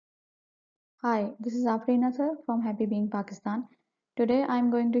Hi, this is Afreen Athar from Happy Being Pakistan. Today I am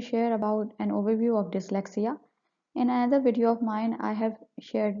going to share about an overview of dyslexia. In another video of mine, I have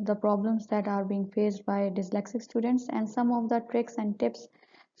shared the problems that are being faced by dyslexic students and some of the tricks and tips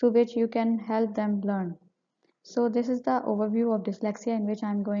through which you can help them learn. So this is the overview of dyslexia in which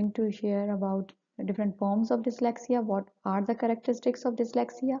I am going to share about different forms of dyslexia, what are the characteristics of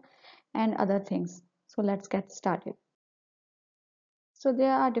dyslexia and other things. So let's get started. So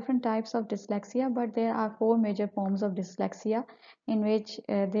there are different types of dyslexia, but there are four major forms of dyslexia in which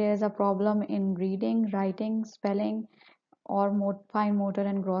there is a problem in reading, writing, spelling, or fine motor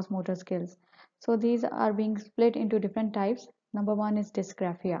and gross motor skills. So these are being split into different types. Number one is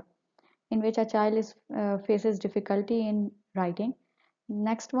dysgraphia, in which a child faces difficulty in writing.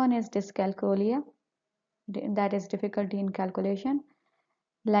 Next one is dyscalculia, that is difficulty in calculation.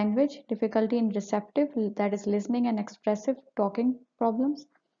 Language, difficulty in receptive, that is listening and expressive talking problems.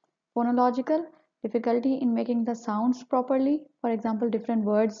 Phonological, difficulty in making the sounds properly. For example, different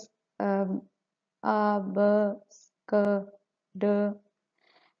words, um, a, b, k, d.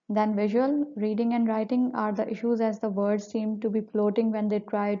 Then visual, reading and writing are the issues as the words seem to be floating when they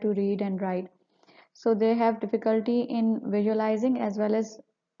try to read and write. So they have difficulty in visualizing as well as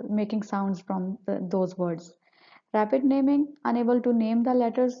making sounds from those words. Rapid naming, unable to name the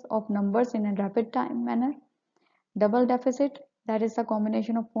letters of numbers in a rapid time manner. Double deficit, that is the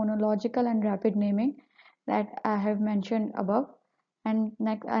combination of phonological and rapid naming that I have mentioned above. And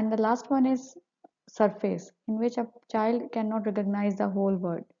the last one is surface, in which a child cannot recognize the whole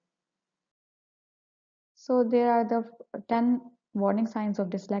word. So there are the 10 warning signs of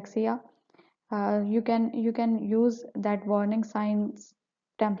dyslexia. You can use that warning signs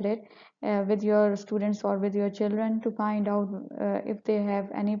template with your students or with your children to find out if they have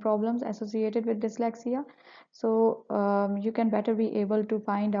any problems associated with dyslexia. So you can better be able to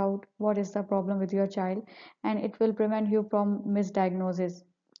find out what is the problem with your child, and it will prevent you from misdiagnosis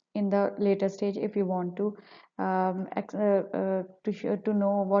in the later stage if you want to to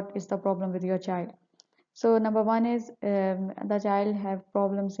know what is the problem with your child. So number one is the child have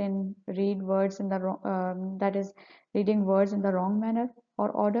problems in read words in the wrong, that is reading words in the wrong manner or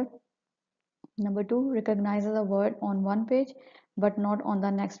order. Number two, recognizes a word on one page but not on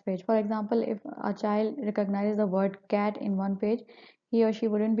the next page. For example, if a child recognizes the word cat in one page, he or she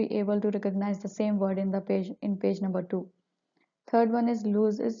wouldn't be able to recognize the same word in the page in page number two. Third one is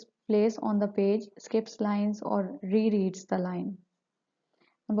loses place on the page, skips lines or rereads the line.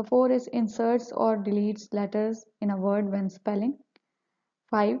 Number four is inserts or deletes letters in a word when spelling.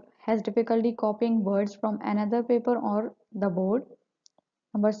 5. Has difficulty copying words from another paper or the board.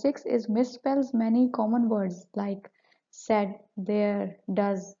 Number 6 is misspells many common words like said, there,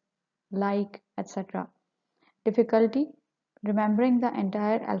 does, like, etc. Difficulty remembering the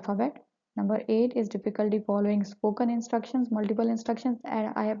entire alphabet. Number 8 is difficulty following spoken instructions, multiple instructions,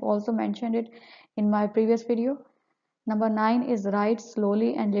 and I have also mentioned it in my previous video. Number 9 is writes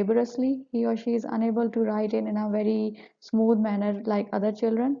slowly and laboriously. He or she is unable to write it in a very smooth manner like other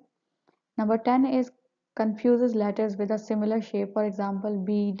children. Number 10 is confuses letters with a similar shape, for example,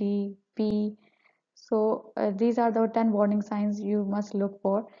 B, D, P. So these are the 10 warning signs you must look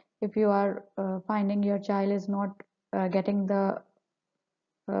for if you are finding your child is not getting the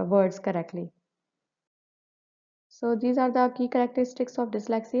words correctly. So these are the key characteristics of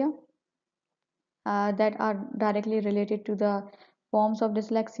dyslexia that are directly related to the forms of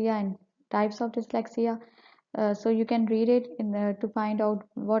dyslexia and types of dyslexia. So you can read it to find out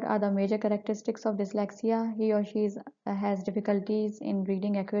what are the major characteristics of dyslexia. He or she has difficulties in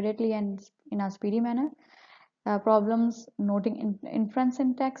reading accurately and in a speedy manner. Problems noting inference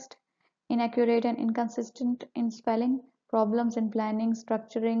in text, inaccurate and inconsistent in spelling, problems in planning,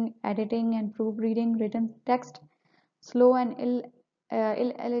 structuring, editing, and proofreading written text, slow and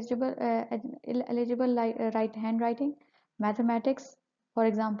illegible right handwriting, mathematics, for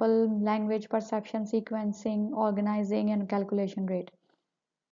example, language perception, sequencing, organizing, and calculation rate.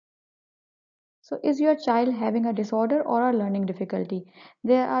 So, is your child having a disorder or a learning difficulty?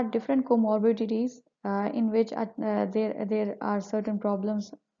 There are different comorbidities in which there are certain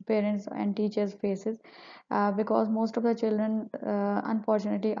problems parents and teachers faces because most of the children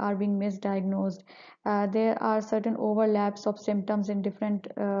unfortunately are being misdiagnosed. There are certain overlaps of symptoms in different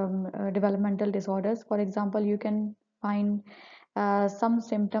developmental disorders. For example, you can find some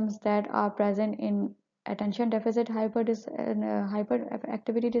symptoms that are present in attention deficit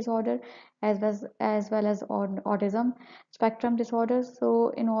hyperactivity disorder as well as autism spectrum disorders. So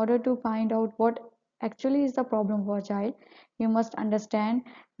in order to find out what actually is the problem for a child, you must understand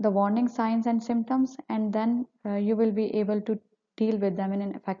the warning signs and symptoms, and then you will be able to deal with them in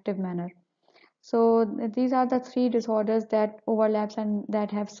an effective manner. So these are the three disorders that overlaps and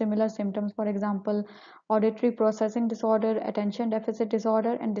that have similar symptoms. For example, auditory processing disorder, attention deficit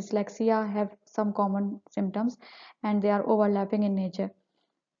disorder, and dyslexia have some common symptoms, and they are overlapping in nature.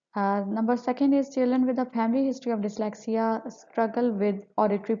 Number second is children with a family history of dyslexia struggle with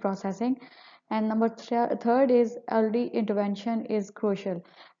auditory processing. And number third is early intervention is crucial.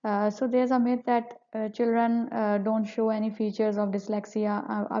 So there's a myth that children don't show any features of dyslexia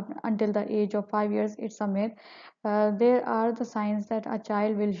up until the age of 5 years. It's a myth. There are the signs that a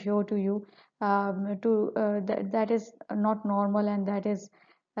child will show to you that is not normal, and that is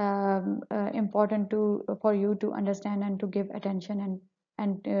important to for you to understand and to give attention,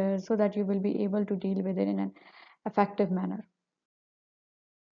 and so that you will be able to deal with it in an effective manner.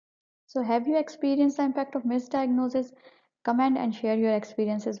 So have you experienced the impact of misdiagnosis? Comment and share your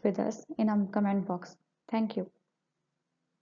experiences with us in a comment box. Thank you.